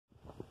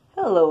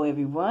Hello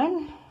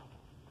everyone.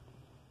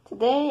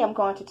 Today I'm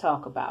going to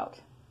talk about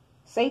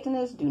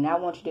Satanists do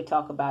not want you to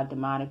talk about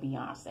demonic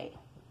Beyonce.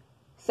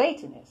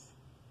 Satanists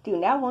do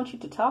not want you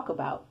to talk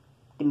about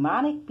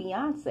demonic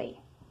Beyonce.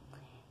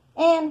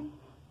 And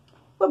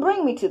what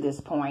brings me to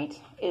this point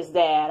is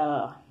that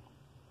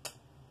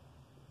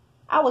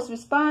I was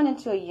responding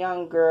to a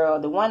young girl,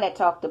 the one that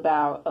talked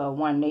about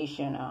One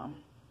Nation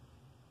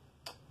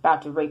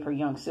about to rape her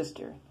young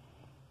sister.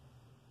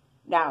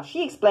 Now,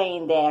 she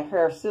explained that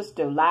her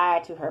sister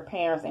lied to her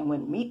parents and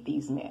wouldn't meet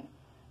these men.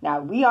 Now,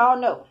 we all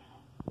know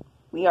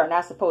we are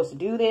not supposed to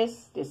do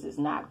this. This is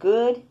not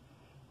good.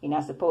 You're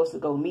not supposed to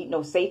go meet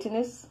no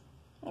Satanists,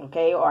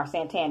 okay, or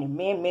satanic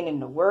men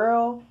in the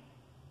world.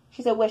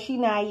 She said, well, she's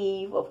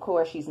naive. Of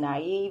course, she's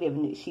naive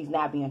if she's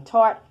not being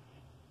taught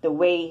the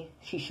way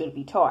she should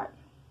be taught,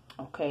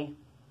 okay.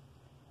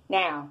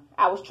 Now,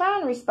 I was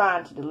trying to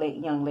respond to the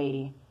young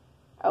lady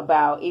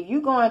about if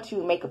you're going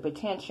to make a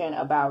petition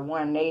about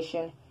One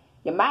Nation,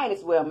 you might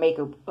as well make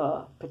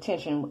a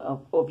petition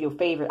of your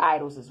favorite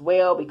idols as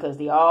well, because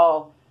they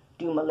all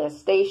do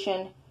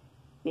molestation.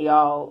 They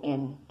all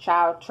in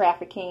child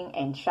trafficking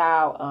and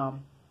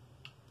child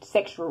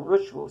sexual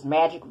rituals,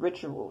 magic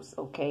rituals,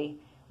 okay,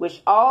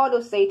 which all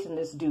those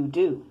Satanists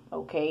do,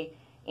 okay.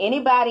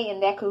 Anybody in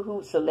that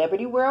cahoot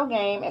celebrity world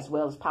game, as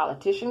well as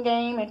politician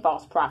game and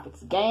false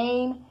prophets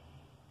game,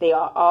 they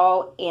are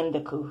all in the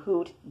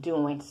cahoot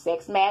doing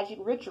sex magic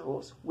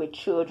rituals with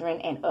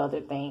children and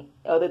other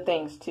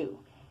things too.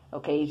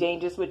 Okay, it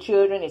ain't just with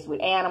children, it's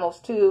with animals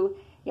too.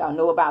 Y'all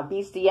know about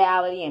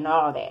bestiality and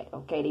all that.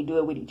 Okay, they do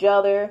it with each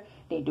other.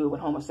 They do it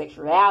with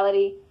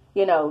homosexuality.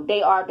 You know,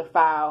 they are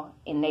defiled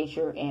in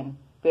nature and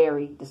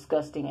very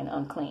disgusting and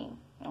unclean.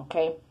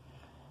 Okay,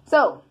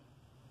 so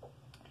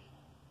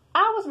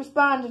I was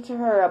responding to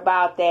her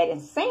about that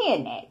and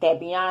saying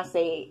that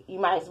Beyonce, you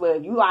might as well,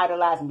 if you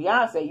idolizing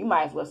Beyonce, you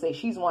might as well say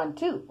she's one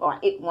too, or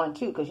it one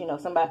too, because, you know,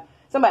 somebody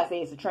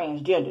say it's a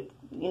transgender.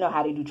 You know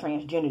how they do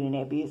transgender in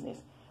their business.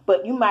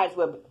 But you might as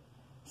well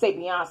say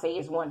Beyonce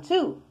is one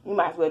too. You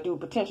might as well do a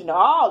petition to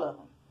all of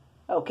them.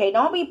 Okay,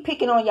 don't be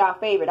picking on y'all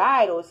favorite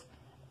idols,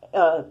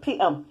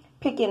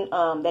 picking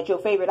that your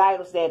favorite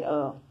idols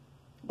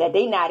that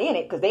they not in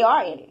it, because they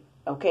are in it.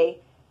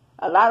 Okay,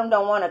 a lot of them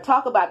don't want to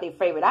talk about their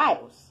favorite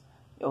idols.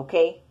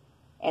 Okay,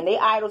 and their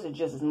idols are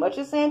just as much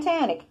as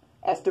satanic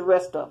as the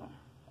rest of them.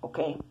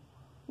 Okay,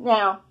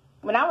 now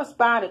when I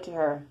responded to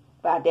her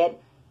about that,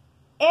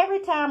 every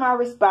time I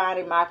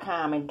responded, my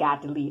comment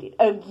got deleted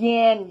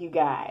again. You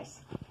guys,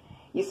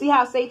 you see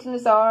how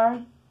Satanists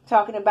are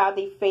talking about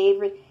their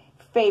favorite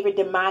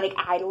demonic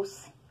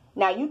idols.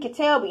 Now you can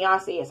tell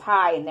Beyonce is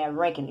high in that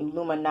ranking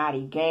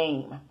Illuminati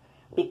game,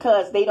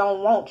 because they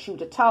don't want you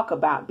to talk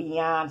about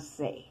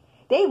Beyonce.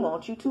 They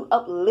want you to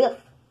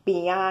uplift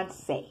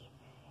Beyonce.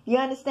 You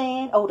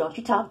understand? Oh, don't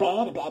you talk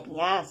bad about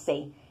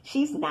Beyonce.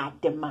 She's not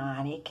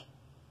demonic.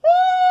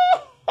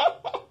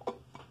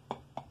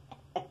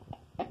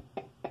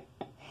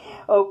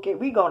 Okay,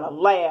 we're going to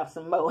laugh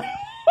some more.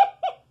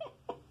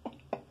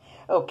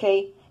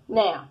 Okay,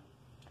 now,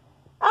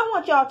 I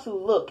want y'all to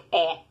look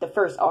at the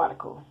first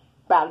article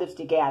by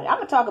Lipstick Alley. I'm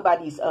going to talk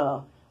about these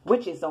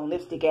witches on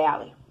Lipstick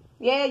Alley.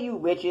 Yeah, you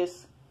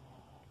witches.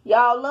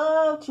 Y'all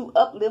love to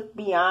uplift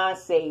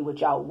Beyonce with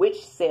y'all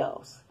witch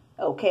selves,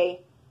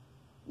 okay?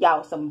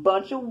 Y'all some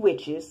bunch of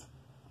witches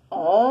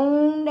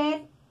on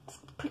that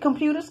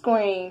computer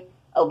screen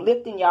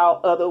uplifting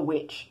y'all other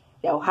witch,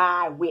 your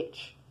high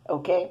witch,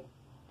 okay?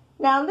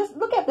 Now let's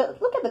look at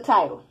the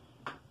title,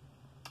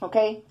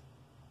 okay?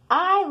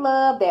 I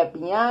love that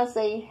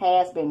Beyonce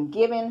has been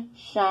given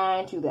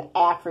shine to the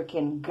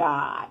African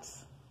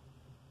gods.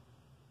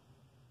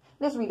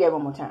 Let's read that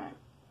one more time.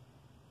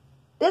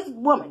 This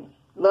woman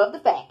loved the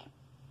fact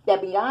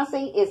that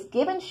Beyonce is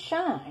given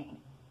shine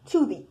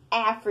to the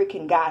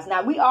African gods.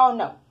 Now, we all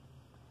know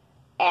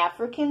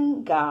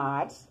African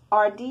gods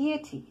are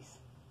deities.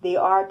 They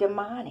are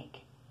demonic.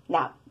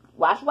 Now,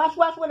 watch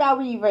what I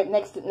read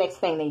next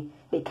thing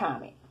they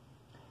comment.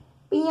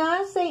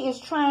 Beyonce is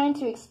trying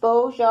to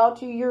expose y'all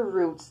to your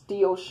roots,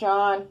 the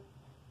Ocean.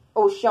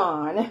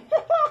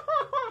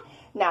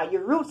 Now,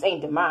 your roots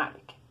ain't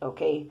demonic,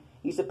 okay?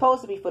 You're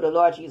supposed to be for the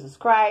Lord Jesus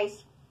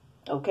Christ,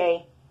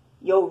 okay?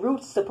 Your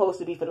roots supposed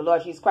to be for the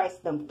Lord Jesus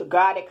Christ, the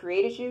God that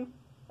created you.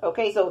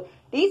 Okay, so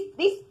these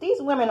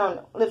women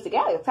on Lipstick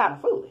Alley are kind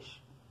of foolish.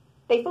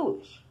 They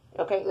foolish.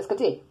 Okay, let's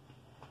continue.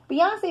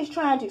 Beyonce is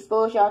trying to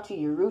expose y'all to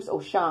your roots,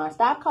 Ocean.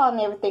 Stop calling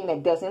everything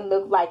that doesn't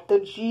look like the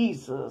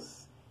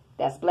Jesus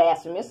that's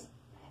blasphemous,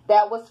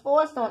 that was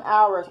forced on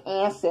our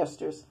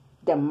ancestors,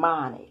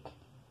 demonic.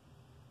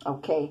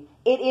 Okay,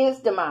 it is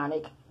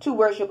demonic to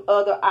worship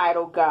other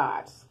idol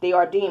gods. They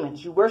are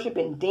demons. You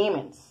worshiping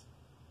demons.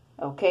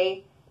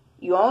 Okay,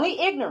 you're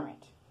only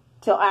ignorant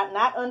till I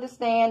not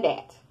understand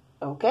that.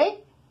 Okay?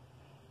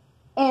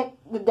 And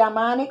the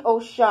demonic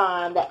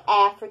Ocean, the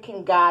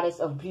African goddess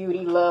of beauty,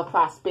 love,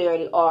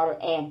 prosperity, order,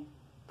 and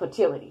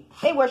fertility.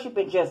 They worship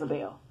in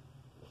Jezebel.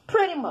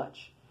 Pretty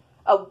much.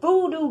 A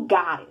voodoo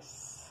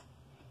goddess.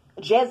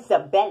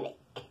 Jezebelic.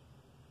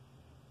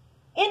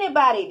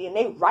 Anybody in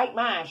their right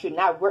mind should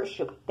not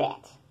worship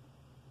that.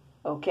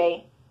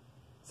 Okay?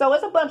 So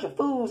it's a bunch of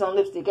fools on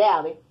Lipstick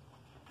Alley.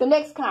 The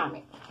next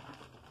comment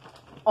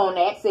on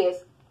that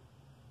says,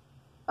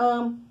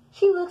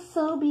 she looks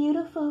so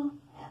beautiful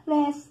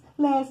last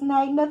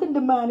night. Nothing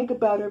demonic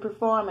about her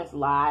performance.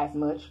 Lies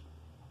much.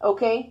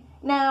 Okay?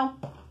 Now,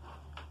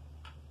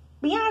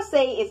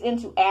 Beyonce is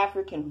into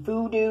African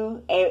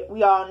voodoo. And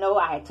we all know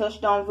I had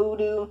touched on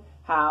voodoo.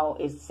 How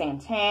it's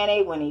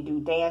satanic when they do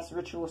dance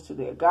rituals to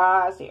their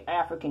gods, their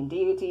African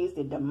deities,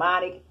 the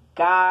demonic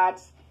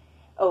gods.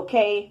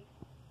 Okay?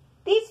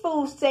 These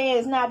fools say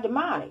it's not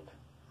demonic.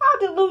 How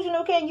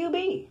delusional can you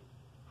be?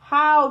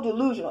 How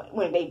delusional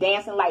when they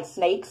dancing like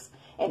snakes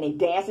and they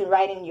dancing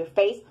right in your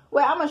face?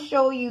 Well, I'm gonna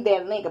show you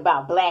that link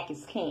about Black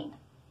is King.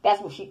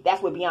 That's what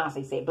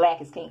Beyonce said.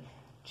 Black is King.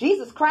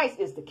 Jesus Christ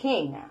is the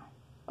king now.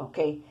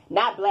 Okay?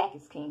 Not Black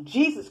is King.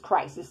 Jesus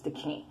Christ is the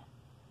king.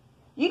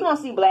 You're gonna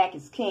see Black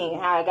is King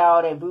and how it got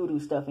all that voodoo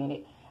stuff in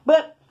it.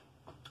 But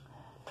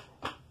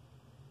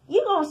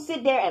you're gonna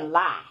sit there and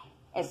lie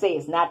and say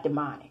it's not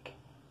demonic.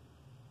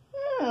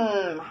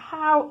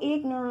 How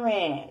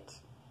ignorant.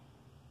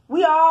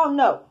 We all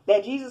know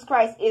that Jesus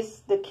Christ is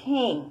the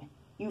king.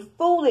 You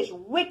foolish,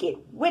 wicked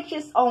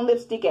witches on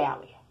Lipstick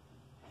Alley.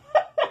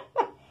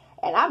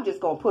 And I'm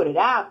just going to put it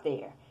out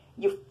there.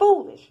 You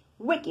foolish,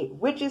 wicked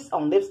witches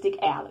on Lipstick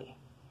Alley.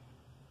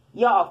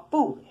 Y'all are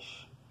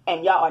foolish.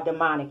 And y'all are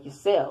demonic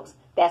yourselves.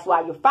 That's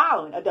why you're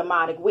following a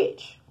demonic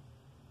witch.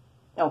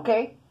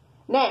 Okay?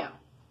 Now,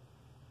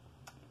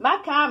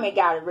 my comment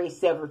got erased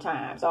several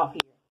times off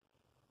here.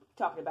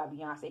 Talking about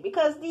Beyonce,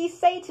 because these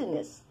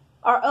Satanists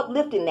are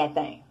uplifting that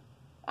thing.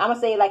 I'm gonna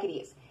say it like it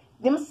is.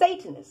 Them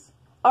Satanists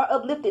are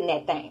uplifting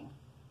that thing,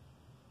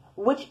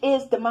 which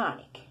is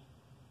demonic.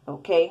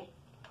 Okay?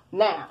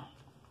 Now,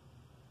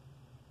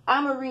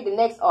 I'm gonna read the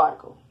next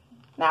article.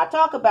 Now, I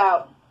talk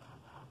about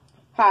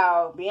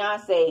how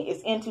Beyonce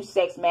is into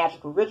sex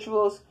magical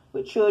rituals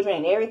with children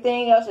and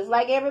everything else, just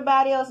like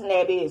everybody else in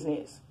their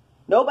business.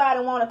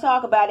 Nobody want to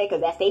talk about it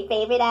because that's their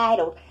favorite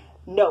idol.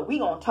 No, we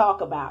gonna talk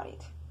about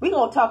it. We're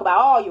going to talk about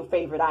all your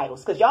favorite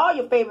idols. Because all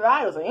your favorite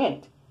idols are in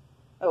it.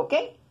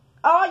 Okay?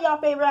 All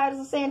y'all favorite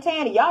idols are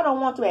satanic. Y'all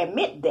don't want to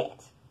admit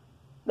that.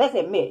 Let's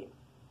admit it.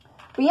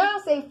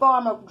 Beyonce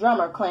former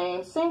drummer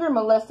claims singer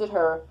molested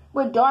her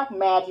with dark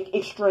magic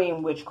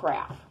extreme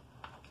witchcraft.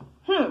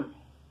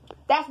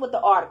 That's what the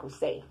articles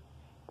say.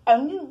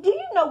 And do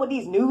you know what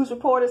these news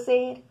reporters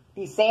said?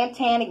 These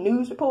satanic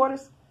news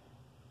reporters?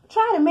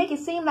 Trying to make it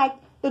seem like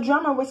the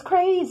drummer was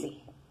crazy.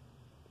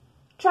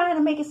 Trying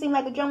to make it seem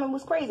like the drummer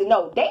was crazy.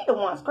 No, they the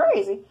ones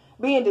crazy.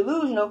 Being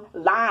delusional,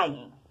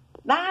 lying.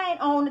 Lying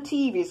on the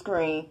TV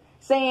screen,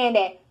 saying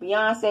that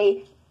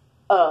Beyonce,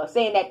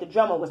 saying that the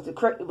drummer was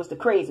the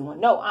crazy one.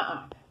 No,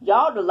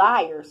 Y'all the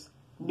liars,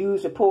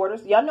 news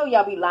reporters. Y'all know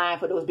y'all be lying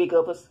for those big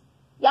uppers.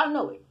 Y'all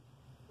know it.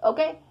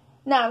 Okay?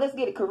 Now, let's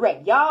get it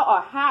correct. Y'all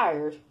are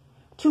hired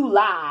to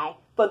lie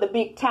for the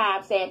big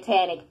time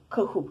satanic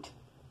cahoot.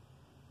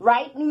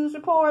 Right, news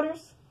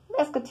reporters?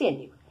 Let's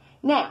continue.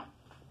 Now,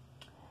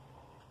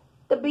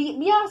 the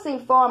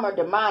Beyonce former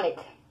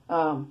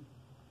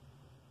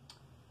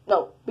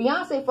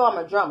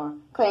drummer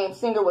claims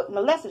singer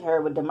molested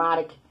her with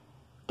demonic,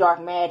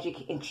 dark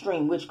magic,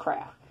 extreme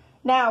witchcraft.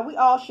 Now, we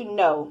all should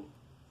know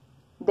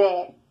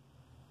that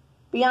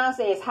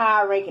Beyonce is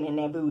high ranking in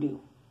that voodoo,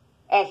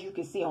 as you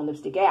can see on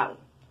Lipstick Alley.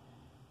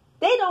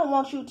 They don't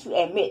want you to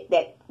admit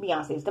that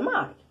Beyonce is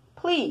demonic.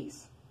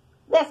 Please,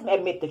 let's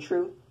admit the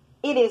truth.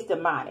 It is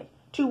demonic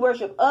to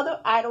worship other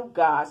idol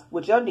gods,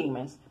 which are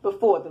demons,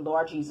 before the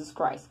Lord Jesus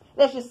Christ.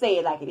 Let's just say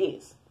it like it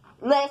is.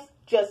 Let's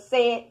just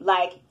say it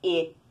like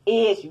it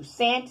is, you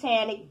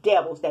satanic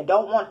devils that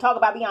don't want to talk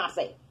about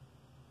Beyonce.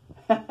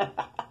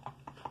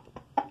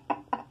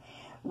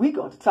 We're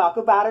going to talk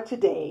about her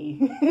today.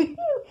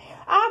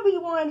 I be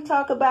wanting to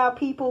talk about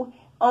people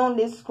on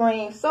this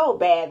screen so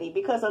badly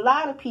because a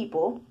lot of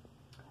people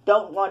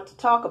don't want to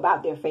talk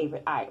about their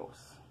favorite idols.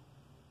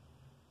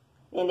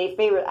 And their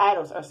favorite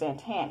idols are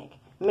satanic,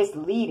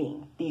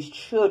 misleading these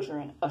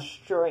children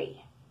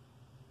astray.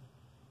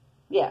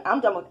 Yeah,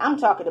 I'm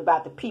talking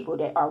about the people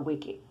that are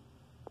wicked.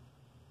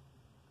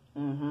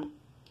 Now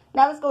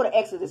let's go to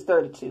Exodus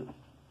 32.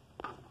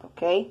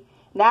 Okay.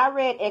 Now I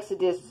read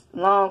Exodus a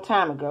long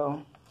time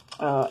ago.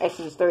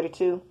 Exodus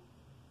 32.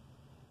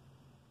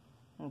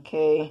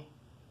 Okay.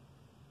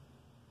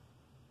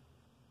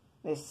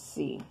 Let's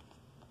see.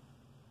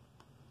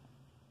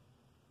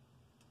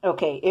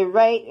 Okay,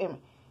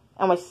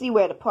 I'm going to see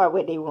where the part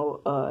where they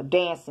were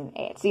dancing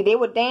at. See, they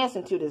were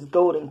dancing to this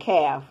golden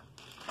calf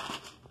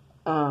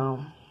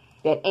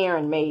that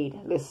Aaron made.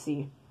 Let's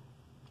see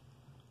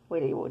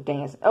where they were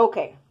dancing.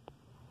 Okay.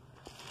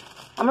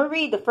 I'm going to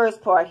read the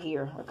first part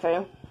here,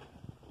 okay?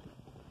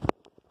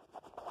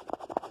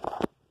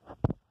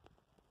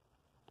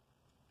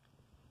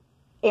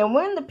 And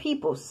when the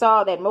people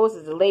saw that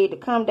Moses delayed to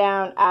come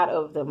down out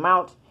of the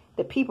mount,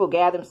 the people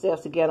gathered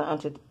themselves together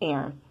unto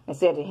Aaron and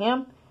said to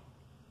him,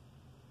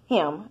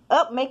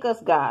 up, make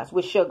us gods,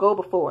 which shall go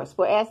before us.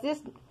 For as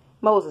this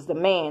Moses, the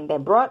man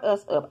that brought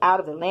us up out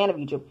of the land of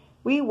Egypt,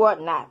 we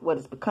wot not what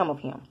is become of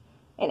him.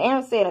 And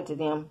Aaron said unto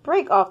them,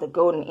 break off the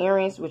golden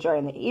earrings which are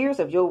in the ears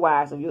of your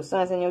wives, of your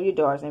sons, and of your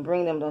daughters, and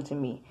bring them unto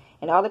me.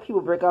 And all the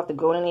people brake off the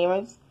golden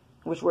earrings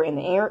which were in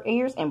the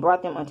ears, and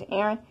brought them unto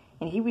Aaron.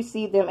 And he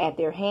received them at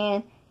their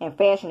hand, and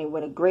fashioned it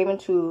with a graven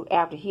tool,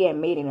 after he had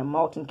made it a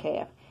molten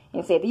calf.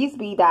 And said, these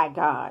be thy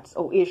gods,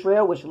 O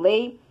Israel, which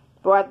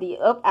brought thee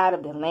up out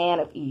of the land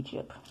of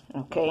Egypt.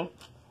 Okay.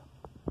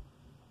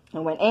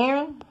 And when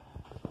Aaron,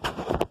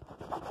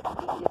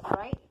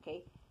 right?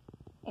 Okay.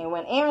 And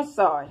when Aaron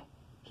saw it,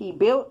 he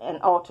built an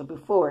altar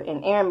before it,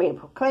 and Aaron made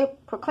a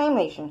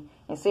proclamation,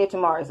 and said,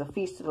 tomorrow is a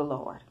feast to the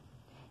Lord.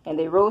 And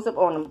they rose up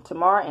on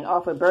tomorrow, and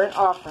offered burnt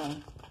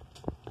offering,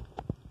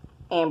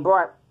 and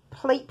brought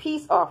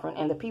peace offering,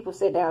 and the people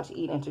sat down to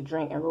eat and to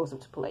drink, and rose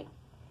up to play.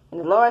 And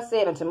the Lord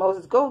said unto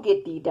Moses, go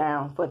get thee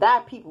down, for thy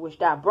people which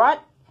thou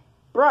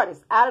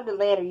broughtest out of the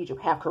land of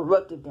Egypt have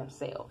corrupted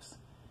themselves.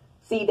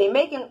 See, they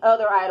making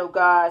other idol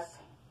gods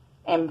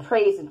and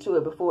praising to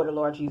it before the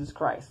Lord Jesus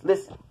Christ.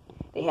 Listen,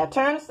 they have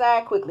turned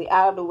aside quickly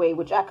out of the way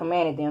which I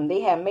commanded them. They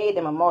have made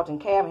them a molten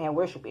calf, and have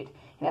worshipped it,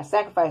 and have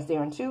sacrificed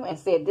thereunto, and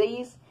said,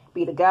 these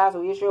be the gods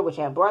of Israel which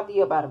have brought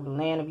thee up out of the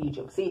land of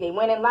Egypt. See, they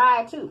went and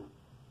lied too,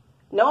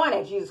 knowing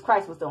that Jesus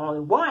Christ was the only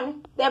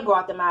one that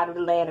brought them out of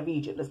the land of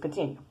Egypt. Let's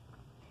continue.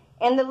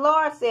 And the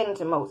Lord said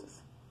unto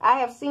Moses, I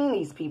have seen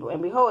these people,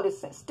 and behold,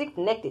 it's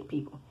stiff-necked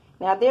people.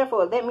 Now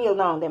therefore let me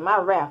alone, that my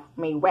wrath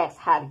may wax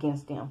hot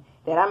against them,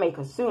 that I may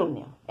consume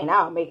them, and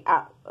I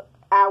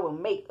will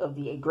make of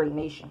thee a great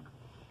nation.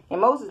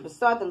 And Moses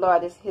besought the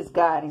Lord his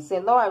God, and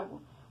said, Lord,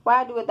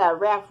 why doeth thy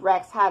wrath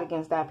wax hot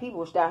against thy people,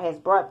 which thou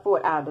hast brought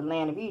forth out of the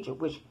land of Egypt,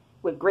 which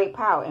with great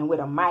power and with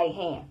a mighty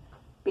hand?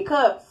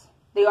 Because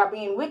they are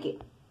being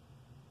wicked.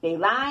 They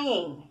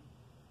lying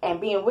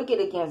and being wicked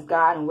against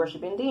God and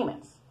worshiping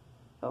demons.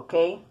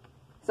 Okay?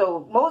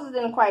 So Moses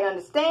didn't quite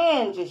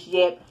understand just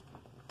yet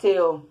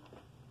till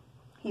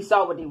he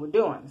saw what they were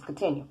doing. Let's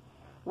continue.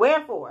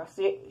 Wherefore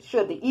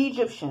should the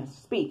Egyptians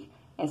speak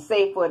and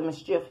say, for the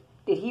mischief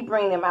did he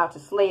bring them out to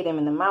slay them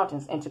in the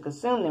mountains, and to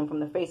consume them from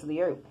the face of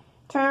the earth?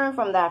 Turn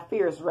from thy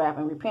fierce wrath,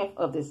 and repent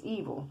of this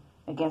evil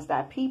against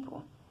thy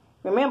people.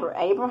 Remember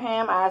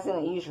Abraham, Isaac,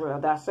 and Israel,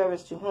 thy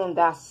servants, to whom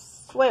thou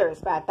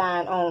swearest by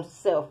thine own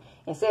self,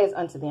 and says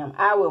unto them,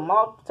 I will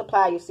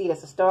multiply your seed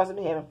as the stars of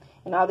heaven,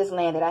 and all this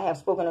land that I have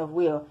spoken of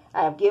will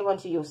I have given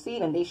unto your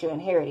seed, and they shall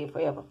inherit it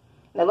forever.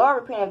 And the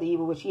Lord repented of the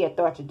evil which he had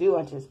thought to do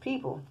unto his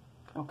people.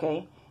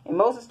 Okay. And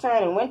Moses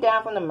turned and went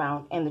down from the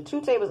mount, and the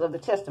 2 tables of the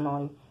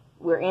testimony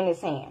were in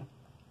his hand.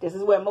 This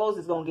is where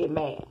Moses is going to get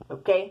mad.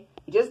 Okay.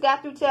 He just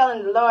got through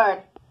telling the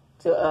Lord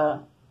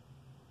to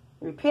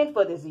repent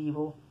for this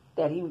evil.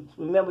 That he,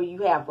 remember,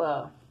 you have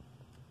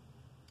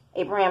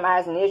Abraham,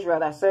 Isaac, and Israel,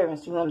 thy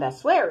servants, to whom thou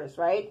swearest,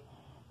 right?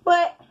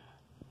 But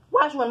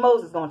watch when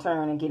Moses is going to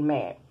turn and get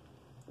mad.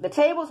 The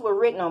tables were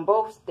written on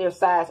both their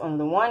sides, on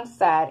the one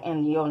side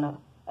and on the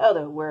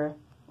other were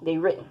they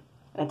written.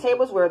 And the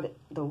tables were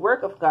the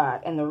work of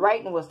God, and the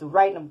writing was the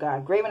writing of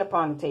God, graven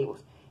upon the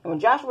tables. And when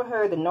Joshua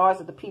heard the noise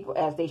of the people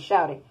as they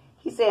shouted,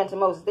 he said unto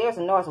Moses, there's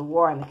a noise of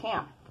war in the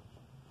camp.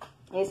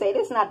 And he said,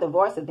 this is not the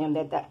voice of them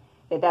that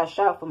thou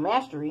shout for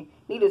mastery,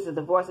 neither is it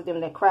the voice of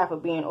them that cry for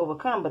being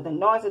overcome, but the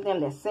noise of them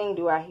that sing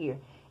do I hear.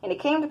 And it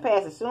came to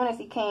pass, as soon as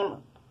he came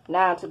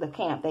nigh to the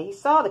camp, that he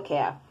saw the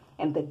calf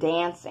and the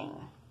dancing.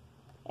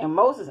 And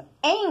Moses'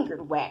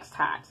 anger waxed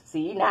hot.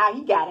 See, now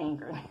he got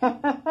angered.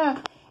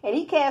 And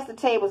he cast the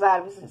tables out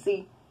of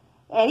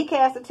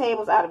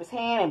his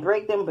hand, and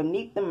brake them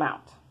beneath the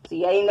mount.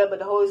 See, ain't nothing but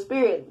the Holy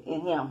Spirit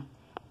in him.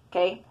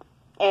 Okay?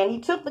 And he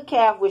took the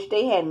calf which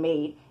they had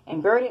made,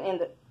 and burnt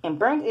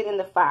it in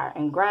the fire,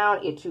 and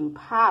ground it to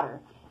powder,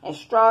 and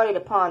strawed it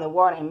upon the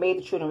water, and made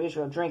the children of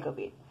Israel drink of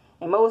it.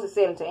 And Moses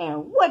said unto Aaron,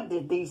 what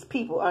did these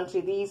people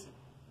unto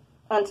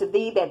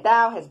thee, that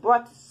thou hast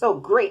brought so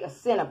great a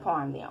sin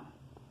upon them?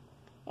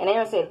 And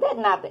Aaron said, let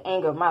not the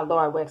anger of my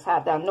Lord wax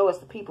hot. Thou knowest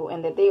the people,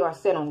 and that they are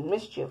set on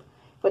mischief.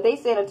 But they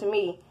said unto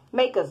me,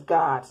 make us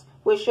gods,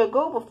 which shall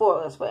go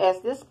before us. For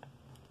as this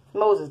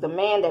Moses, the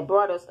man that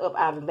brought us up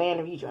out of the land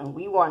of Egypt, and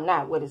we wot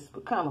not what is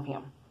become of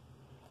him.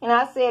 And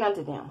I said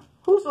unto them,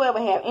 whosoever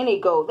have any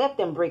gold, let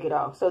them break it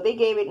off. So they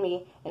gave it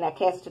me, and I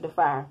cast it to the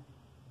fire.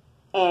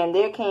 And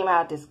there came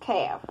out this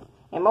calf.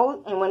 And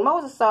when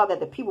Moses saw that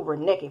the people were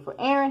naked, for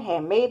Aaron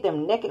had made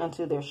them naked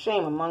unto their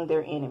shame among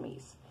their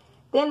enemies.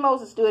 Then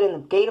Moses stood in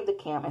the gate of the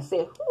camp, and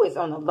said, who is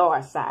on the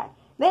Lord's side?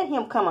 Let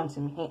him come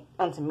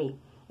unto me.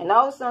 And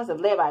all the sons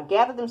of Levi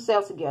gathered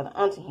themselves together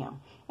unto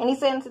him. And he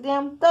said unto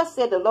them, thus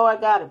said the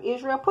Lord God of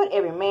Israel, put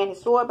every man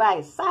his sword by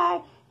his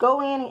side,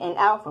 go in and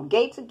out from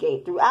gate to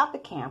gate throughout the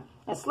camp,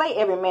 and slay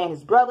every man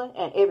his brother,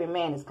 and every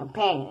man his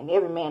companion, and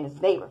every man his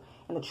neighbor.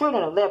 And the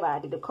children of Levi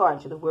did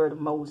according to the word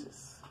of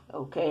Moses.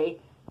 Okay?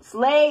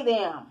 Slay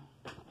them,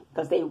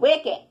 because they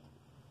wicked.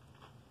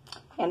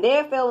 And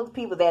there fell the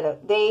people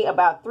they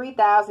about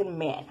 3,000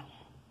 men.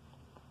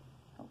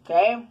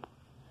 Okay?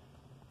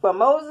 For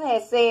Moses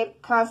had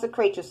said,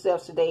 consecrate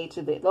yourselves today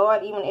to the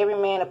Lord, even every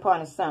man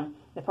upon his son,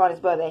 and upon his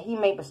brother, that he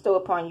may bestow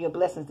upon you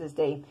blessings this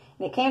day.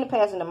 And it came to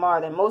pass in the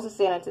morrow that Moses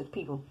said unto the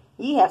people,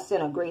 Ye have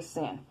sinned a great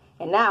sin.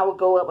 And now I will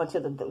go up unto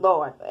the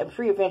Lord, and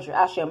peradventure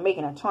I shall make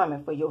an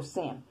atonement for your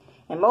sin.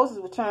 And Moses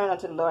returned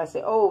unto the Lord and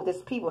said, Oh,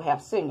 this people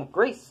have sinned a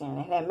great sin,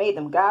 and have made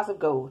them gods of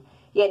gold.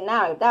 Yet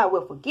now, if thou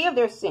wilt forgive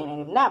their sin,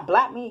 and if not,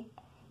 blot me,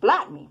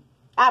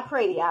 I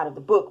pray thee out of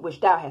the book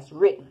which thou hast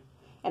written.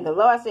 And the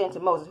Lord said unto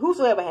Moses,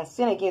 Whosoever has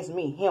sinned against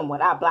me, him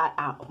will I blot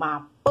out of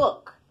my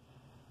book.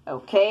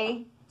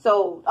 Okay?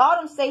 So, all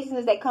them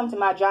Satanists that come to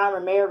my John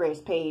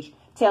Ramirez page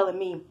telling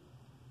me,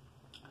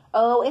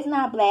 oh, it's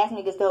not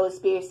blasphemy because the Holy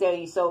Spirit sell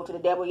your soul to the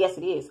devil. Yes,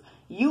 it is.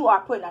 You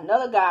are putting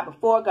another God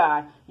before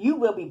God. You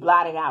will be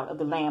blotted out of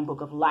the Lamb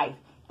Book of Life.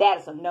 That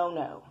is a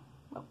no-no.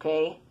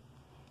 Okay?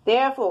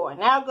 Therefore,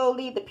 now go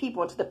lead the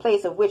people into the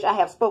place of which I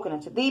have spoken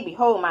unto thee.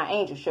 Behold, my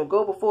angel shall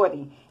go before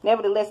thee.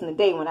 Nevertheless, in the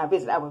day when I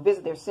visit, I will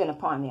visit their sin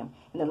upon them.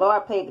 And the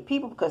Lord plagued the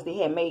people because they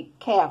had made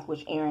calf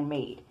which Aaron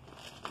made.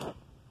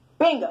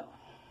 Bingo.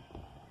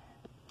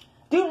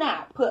 Do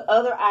not put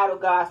other idol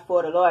gods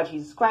for the Lord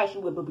Jesus Christ. You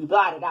will be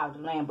blotted out of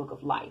the Lamb Book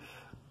of Life.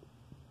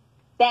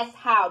 That's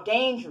how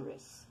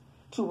dangerous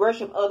to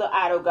worship other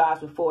idol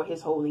gods before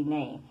his holy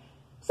name.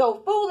 So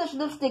Foolish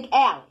Lipstick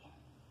Alley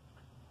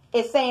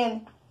is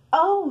saying,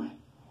 oh,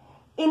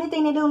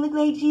 anything that don't look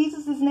like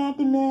Jesus is not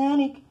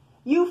demonic.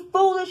 You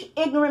foolish,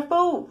 ignorant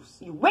fools.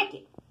 You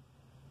wicked.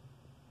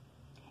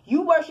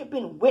 You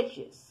worshiping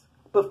witches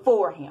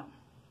before him.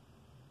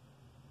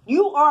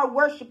 You are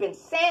worshiping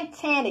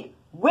satanic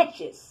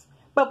witches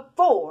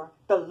before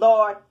the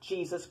Lord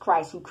Jesus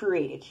Christ who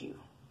created you.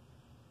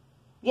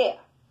 Yeah.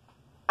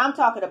 I'm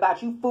talking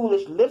about you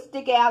foolish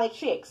lipstick alley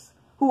chicks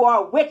who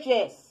are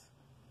witches.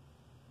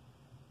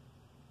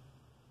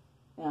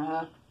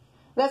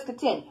 Let's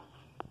continue.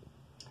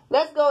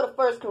 Let's go to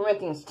 1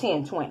 Corinthians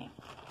 10:20.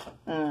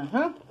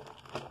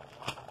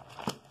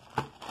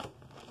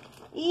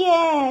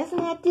 Yeah, it's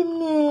not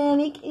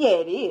demonic. Yeah,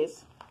 it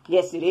is.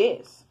 Yes, it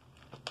is.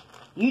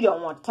 You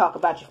don't want to talk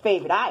about your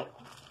favorite idol.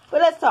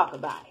 But let's talk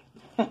about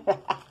it.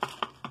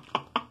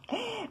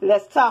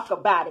 Let's talk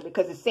about it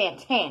because it's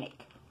satanic.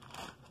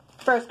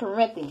 1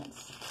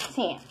 Corinthians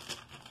 10.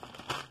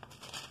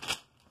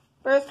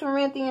 1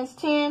 Corinthians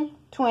 10,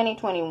 20,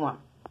 21.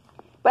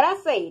 But I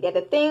say that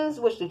the things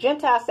which the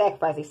Gentiles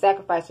sacrifice, they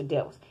sacrifice to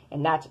devils,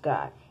 and not to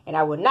God. And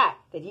I will not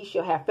that ye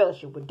shall have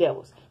fellowship with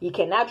devils. Ye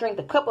cannot drink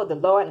the cup of the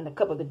Lord and the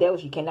cup of the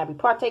devils. Ye cannot be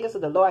partakers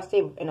of the Lord's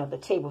table and of the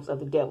tables of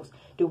the devils.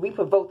 Do we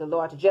provoke the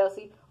Lord to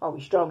jealousy? Or are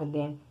we stronger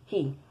than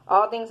he?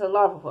 All things are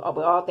lawful,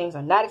 but all things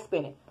are not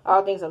expedient.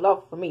 All things are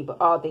lawful for me, but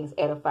all things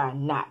edify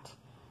not.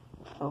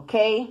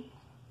 Okay?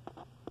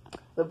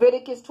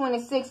 Leviticus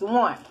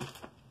 26:1.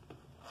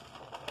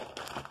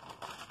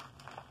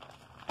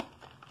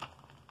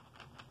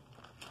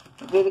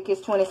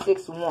 Leviticus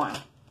 26:1.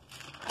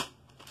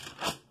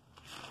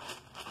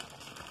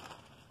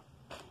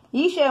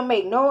 Ye shall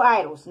make no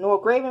idols,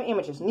 nor graven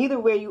images, neither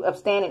wear you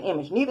upstanding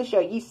image, neither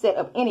shall ye set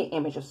up any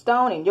image of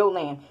stone in your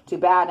land to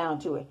bow down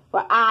to it.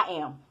 For I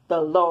am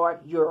the Lord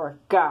your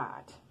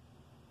God.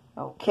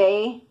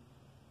 Okay?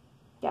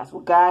 That's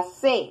what God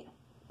said.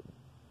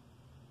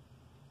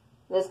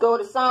 Let's go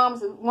to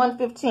Psalms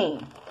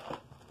 115.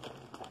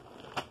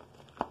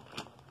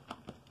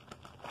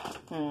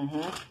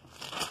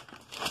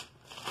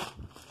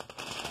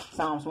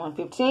 Psalms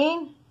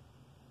 115.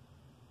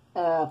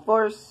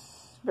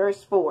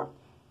 Verse 4.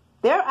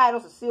 Their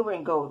idols are silver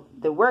and gold,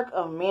 the work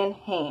of men's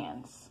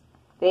hands.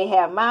 They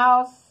have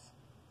mouths.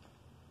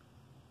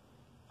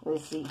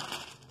 Let's see.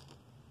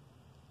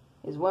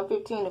 It's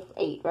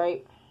 115:8,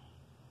 right?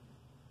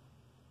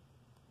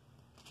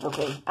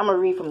 Okay, I'm going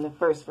to read from the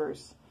first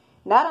verse.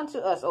 Not unto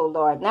us, O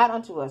Lord, not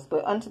unto us,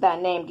 but unto thy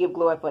name give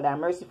glory for thy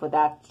mercy, for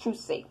thy truth's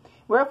sake.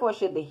 Wherefore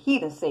should the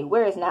heathen say,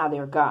 where is now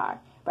their God?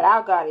 But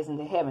our God is in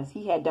the heavens.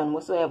 He had done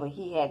whatsoever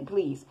he had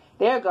pleased.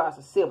 Their gods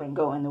are silver and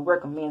gold, and the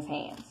work of men's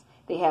hands.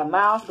 They have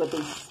mouths, but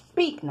they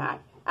speak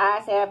not.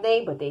 Eyes have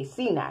they, but they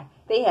see not.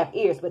 They have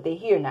ears, but they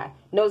hear not.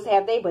 Nose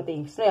have they, but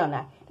they smell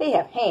not. They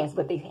have hands,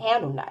 but they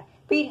handle not.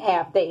 Feet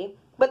have they,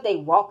 but they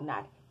walk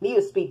not.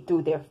 Neither speak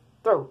through their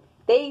throat.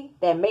 They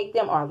that make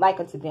them are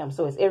like unto them,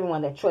 so is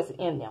everyone that trusted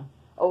in them.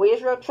 O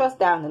Israel, trust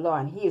thou in the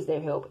Lord, and he is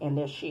their help and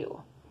their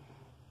shield.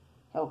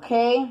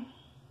 Okay?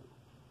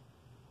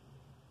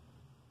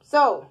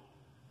 So,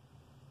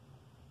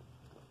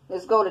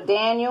 let's go to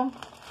Daniel.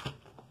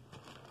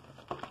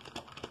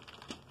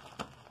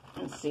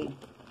 Let's see.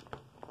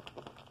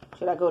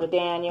 Should I go to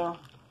Daniel?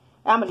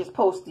 I'm going to just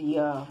post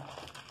the,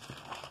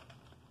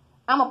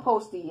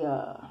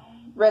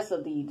 rest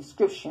of the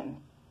description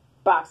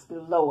box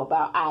below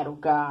about idol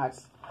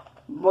gods.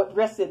 What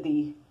rest of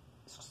the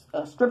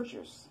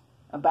scriptures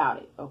about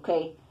it,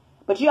 okay?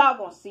 But y'all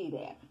going to see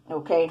that,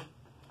 okay?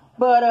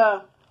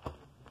 But,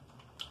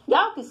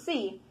 y'all can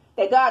see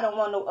that God don't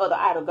want no other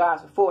idol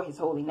gods before his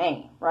holy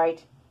name,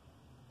 right?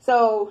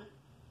 So,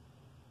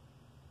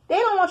 they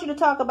don't want you to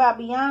talk about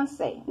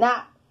Beyonce.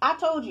 Now, I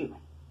told you,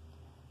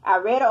 I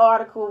read an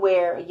article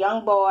where a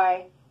young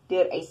boy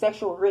did a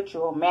sexual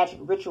ritual, magic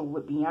ritual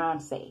with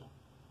Beyonce.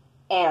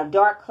 and a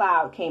dark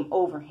cloud came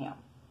over him.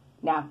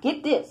 Now,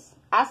 get this.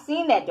 I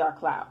seen that dark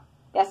cloud.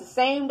 That's the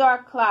same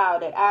dark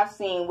cloud that I've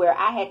seen where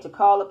I had to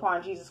call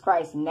upon Jesus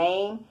Christ's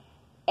name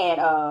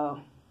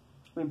and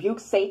rebuke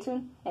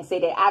Satan and say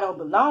that I don't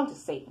belong to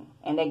Satan,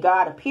 and that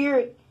God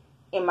appeared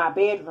in my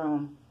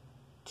bedroom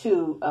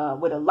to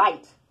with a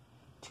light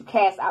to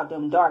cast out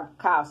them dark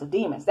clouds of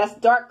demons. That's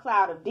dark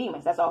cloud of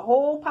demons. That's a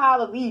whole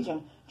pile of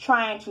legion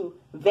trying to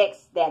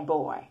vex that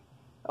boy.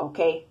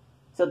 Okay?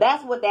 So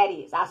that's what that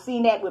is. I've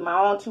seen that with my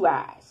own two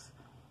eyes.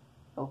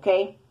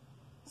 Okay?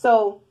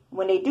 So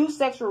when they do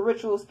sexual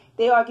rituals,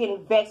 they are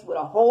getting vexed with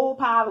a whole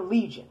pile of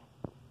legion.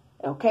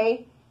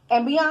 Okay?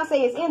 And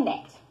Beyonce is in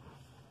that.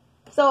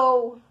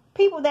 So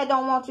people that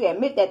don't want to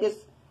admit that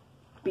this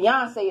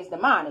Beyonce is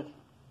demonic,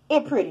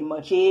 it pretty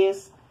much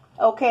is.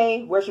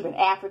 Okay? Worshiping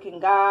African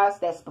gods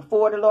that's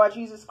before the Lord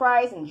Jesus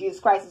Christ, and Jesus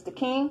Christ is the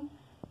king.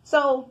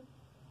 So,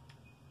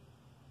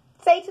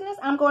 Satanists,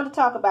 I'm going to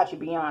talk about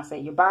your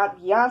Beyonce. Your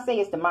Beyonce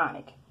is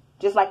demonic,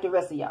 just like the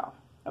rest of y'all.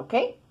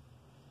 Okay?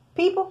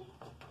 People,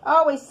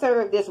 always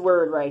serve this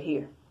word right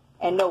here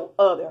and no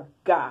other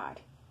God.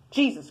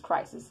 Jesus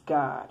Christ is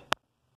God.